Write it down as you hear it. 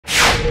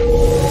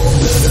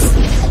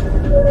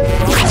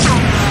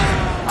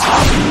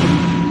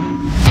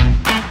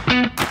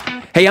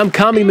Hey, I'm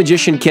comedy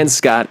magician Ken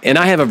Scott, and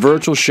I have a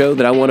virtual show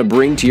that I want to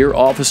bring to your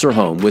office or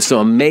home with some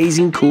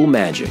amazing, cool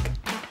magic.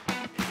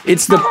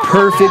 It's the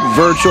perfect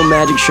virtual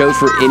magic show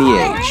for any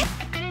age.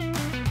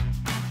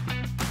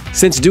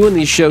 Since doing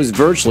these shows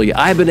virtually,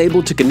 I've been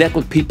able to connect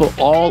with people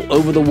all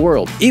over the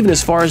world, even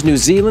as far as New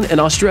Zealand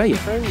and Australia.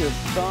 Turn your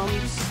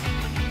thumbs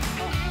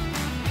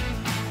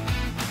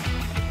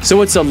up.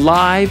 So it's a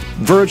live,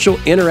 virtual,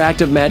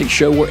 interactive magic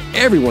show where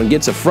everyone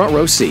gets a front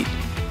row seat.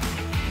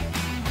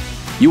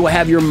 You will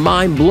have your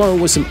mind blown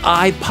with some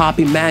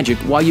eye-popping magic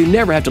while you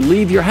never have to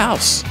leave your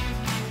house.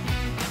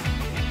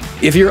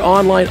 If your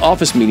online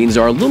office meetings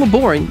are a little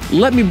boring,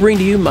 let me bring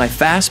to you my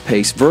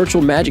fast-paced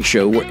virtual magic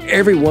show where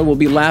everyone will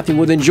be laughing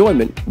with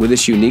enjoyment with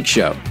this unique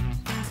show.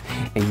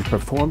 And you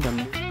performed them.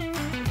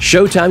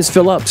 Showtimes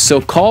fill up,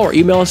 so call or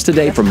email us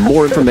today for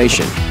more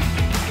information.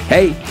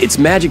 Hey, it's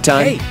magic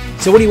time. Hey.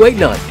 So what are you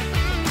waiting on?